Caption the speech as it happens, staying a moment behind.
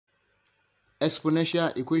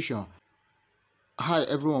exponential equation. Hi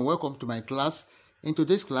everyone, welcome to my class. In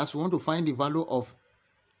today's class, we want to find the value of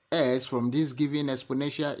s from this given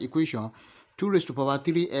exponential equation. 2 raised to power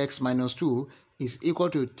 3x minus 2 is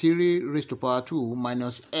equal to 3 raised to power 2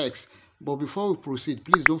 minus x. But before we proceed,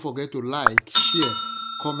 please don't forget to like, share,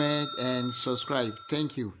 comment, and subscribe.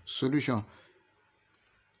 Thank you. Solution.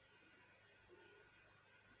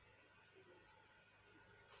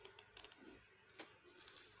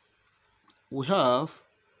 We have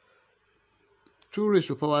 2 raised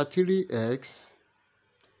to power 3x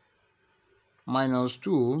minus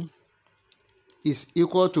 2 is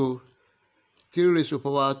equal to 3 raised to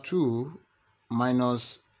power 2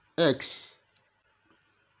 minus x.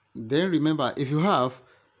 Then remember, if you have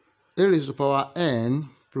a raised to power n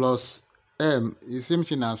plus m is the same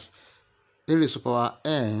thing as a raised to power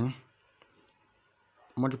n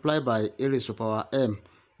multiplied by a raised to power m,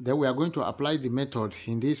 then we are going to apply the method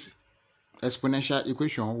in this exponential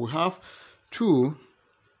equation. We have 2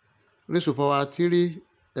 raised to power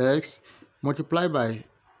 3x multiplied by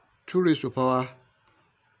 2 raised to power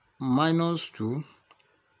minus 2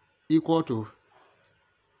 equal to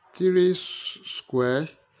 3 square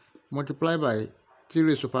multiplied by 3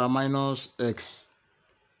 raised to power minus x.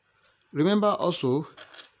 Remember also,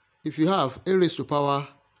 if you have a raised to power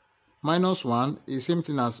minus 1 is the same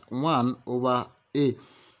thing as 1 over a.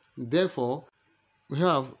 Therefore, we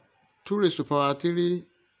have 2 raised to power 3x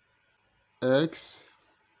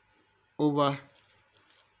over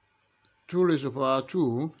 2 raised to power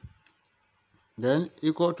 2 then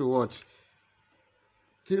equal to what?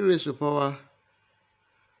 3 raised to power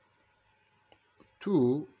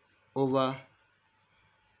 2 over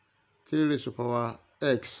 3 raised to power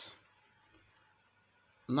x.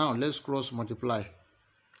 Now let's cross multiply.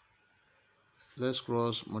 Let's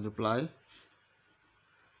cross multiply.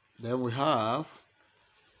 Then we have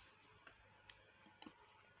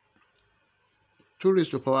 2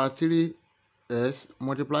 raised to power 3s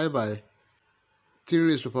multiplied by 3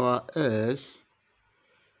 raised to power s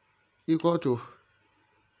equal to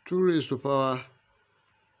 2 raised to power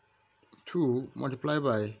 2 multiplied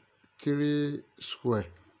by 3 square.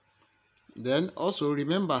 Then also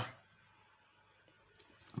remember,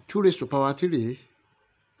 2 raised to power 3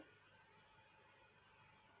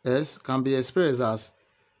 s can be expressed as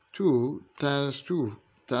 2 times 2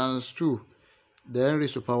 times 2 then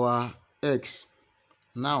raised to power x.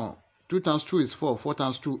 Now 2 times 2 is 4, 4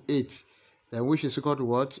 times 2 8, then which is equal to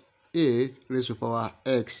what? 8 raised to power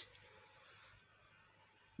x.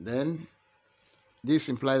 Then this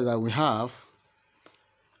implies that we have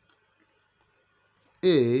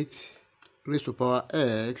 8 raised to power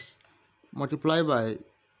x multiplied by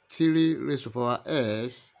 3 raised to power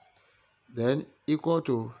s then equal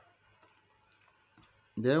to,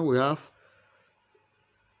 then we have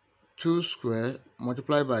 2 square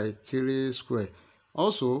multiplied by 3 square.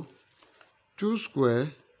 Also 2 square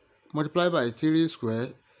multiplied by 3 square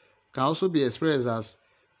can also be expressed as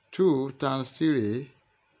 2 times 3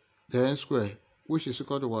 then square, which is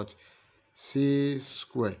equal to what? 6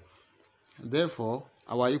 square. Therefore,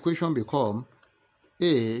 our equation become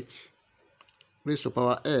 8 raised to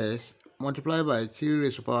power s multiplied by 3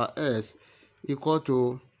 raised to power s equal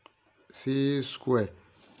to 6 square.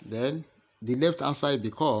 Then the left hand side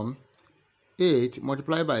become 8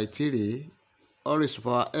 multiplied by 3 all raised to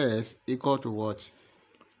power s equal to what?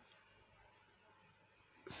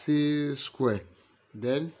 6 square.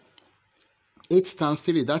 Then 8 times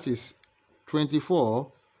 3, that is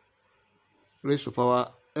 24 raised to power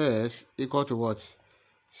s equal to what?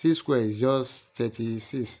 6 square is just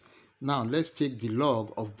 36. Now let's take the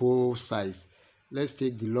log of both sides. Let's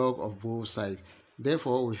take the log of both sides.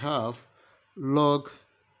 Therefore, we have log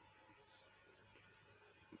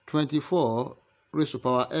 24 raised to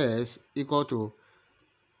power s equal to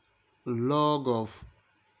log of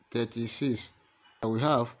 36. We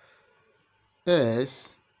have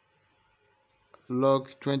s log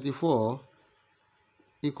 24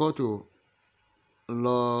 equal to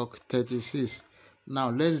log 36. Now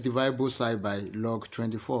let's divide both sides by log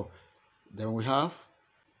 24. Then we have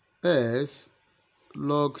s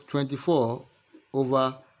log 24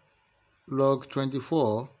 over log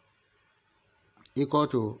 24 equal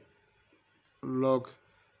to log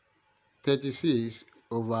 36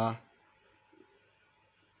 over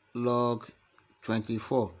log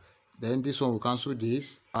 24. Then this one will cancel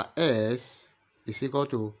this. Our s is equal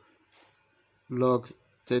to log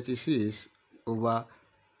 36 over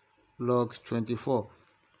log 24.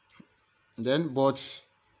 Then but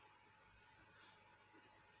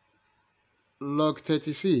log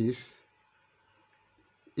 36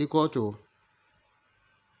 equal to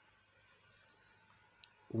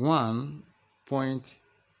 1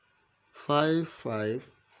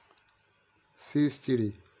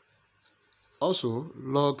 1.5563. Also,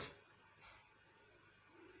 log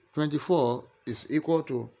 24 is equal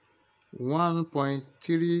to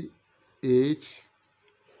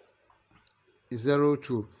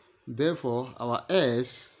 1.3802. Therefore, our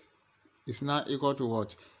S is now equal to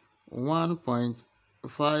what?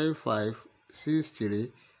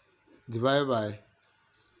 1.5563 divided by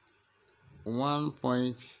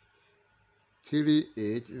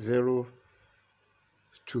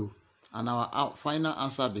 1.3802. And our final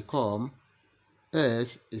answer become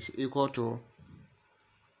S is equal to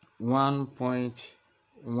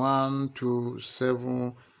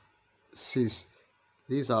 1.1276.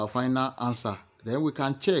 This is our final answer. Then we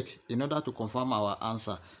can check in order to confirm our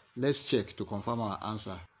answer. Let's check to confirm our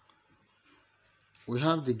answer. We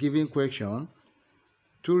have the given question: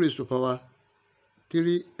 2 raised to power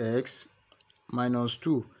 3x minus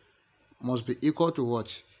 2 must be equal to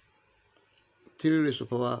what? 3 raised to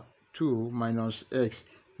power 2 minus x.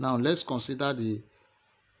 Now let's consider the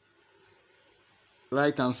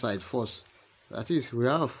right hand side first. That is, we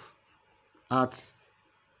have at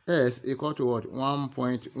s equal to what?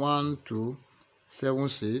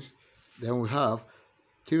 1.1276. Then we have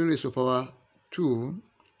 3 raised to power 2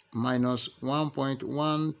 minus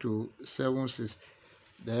 1.1276.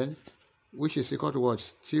 Then which is equal to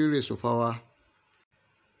what? 3 raised to power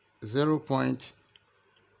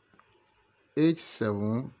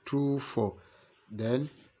 0.8724. Then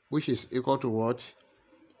which is equal to what?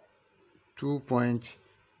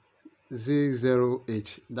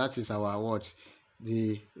 2.008. That is our what?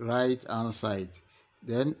 The right hand side.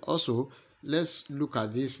 Then also let's look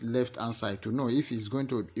at this left hand side to know if it's going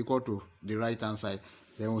to equal to the right hand side.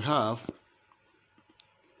 Then we have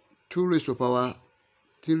 2 raised to power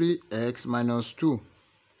 3x minus 2.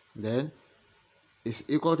 Then is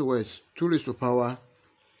equal to what? 2 raised to power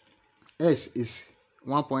s is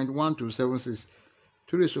 1.1276.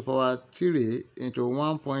 2 raised to power 3 into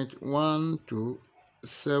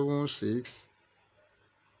 1.1276,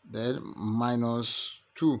 then minus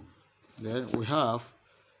 2. Then we have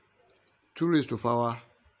 2 raised to power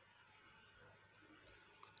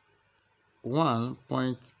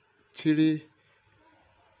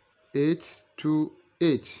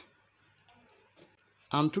 1.3828.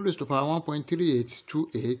 And 2 raised to power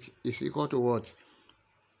 1.3828 is equal to what?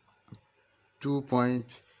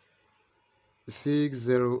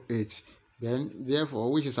 2.608. Then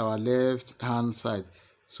therefore, which is our left hand side?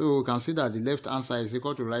 So we can see that the left hand side is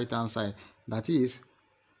equal to right hand side. That is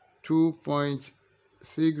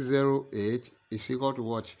 2.608 is equal to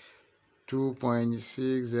what?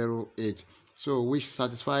 2.608. So which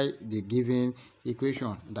satisfy the given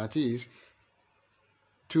equation. That is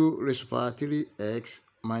 2 raised to power 3x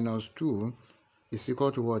minus 2 is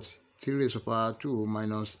equal to what? 3 raised to power 2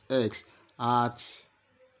 minus x at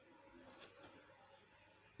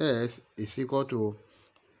s is equal to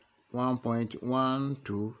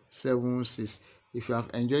 1.1276. If you have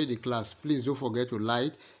enjoyed the class, please don't forget to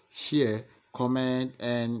like, share, comment,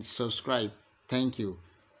 and subscribe. Thank you.